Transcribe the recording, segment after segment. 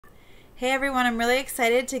Hey everyone, I'm really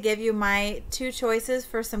excited to give you my two choices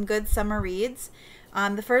for some good summer reads.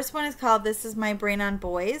 The first one is called This Is My Brain on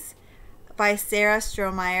Boys by Sarah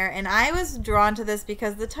Strohmeyer, and I was drawn to this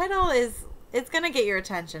because the title it's going to get your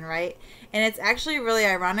attention, right? And it's actually really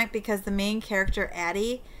ironic because the main character,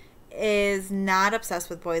 Addie, is not obsessed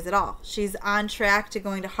with boys at all. She's on track to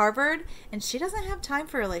going to Harvard, and she doesn't have time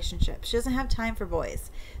for relationships. She doesn't have time for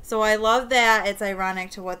boys. So I love that it's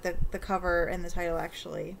ironic to what the cover and the title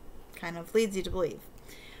actually kind of leads you to believe.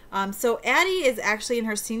 So Addie is actually in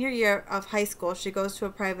her senior year of high school. She goes to a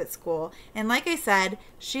private school. And like I said,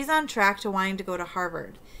 she's on track to wanting to go to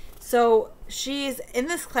Harvard. So she's in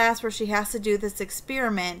this class where she has to do this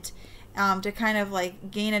experiment to kind of like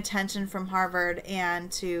gain attention from Harvard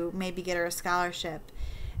and to maybe get her a scholarship.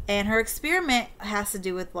 And her experiment has to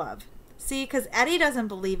do with love. See, because Addie doesn't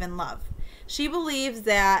believe in love. She believes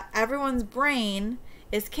that everyone's brain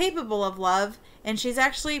is capable of love, and she's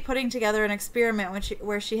actually putting together an experiment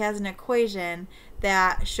where she has an equation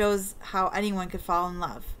that shows how anyone could fall in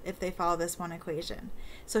love if they follow this one equation.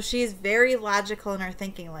 So she's very logical in her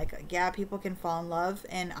thinking, like, yeah, people can fall in love,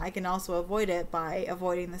 and I can also avoid it by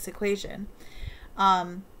avoiding this equation.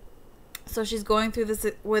 So she's going through this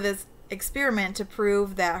with this experiment to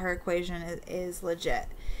prove that her equation is legit.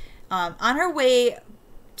 On her way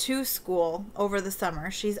to school over the summer,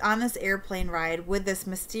 she's on this airplane ride with this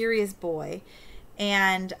mysterious boy,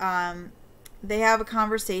 and they have a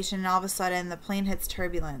conversation, and all of a sudden the plane hits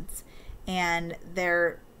turbulence and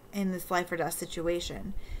they're in this life or death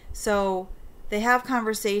situation. So they have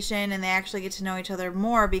conversation and they actually get to know each other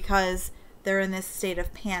more because they're in this state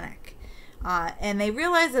of panic, and they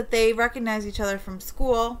realize that they recognize each other from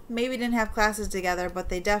school. Maybe didn't have classes together, but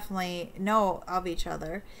they definitely know of each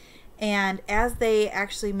other. And as they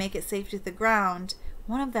actually make it safe to the ground,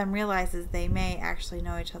 one of them realizes they may actually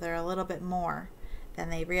know each other a little bit more than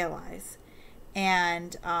they realize.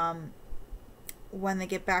 And when they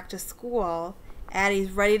get back to school, Addie's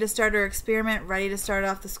ready to start her experiment, ready to start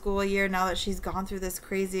off the school year now that she's gone through this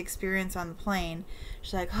crazy experience on the plane.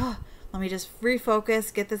 She's like, oh, let me just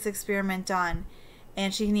refocus, get this experiment done.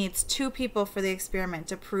 And she needs two people for the experiment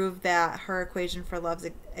to prove that her equation for love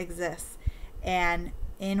exists. And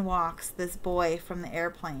in walks this boy from the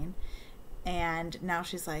airplane, and now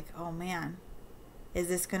she's like, oh man, is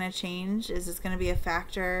this going to change? Is this going to be a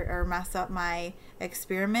factor or mess up my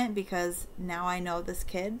experiment because now I know this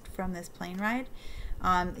kid from this plane ride?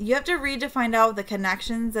 You have to read to find out the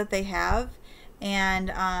connections that they have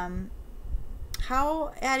and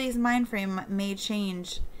how Addie's mind frame may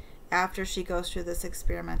change after she goes through this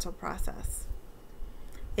experimental process.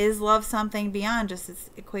 Is love something beyond just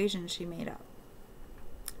this equation she made up?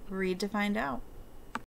 Read to find out.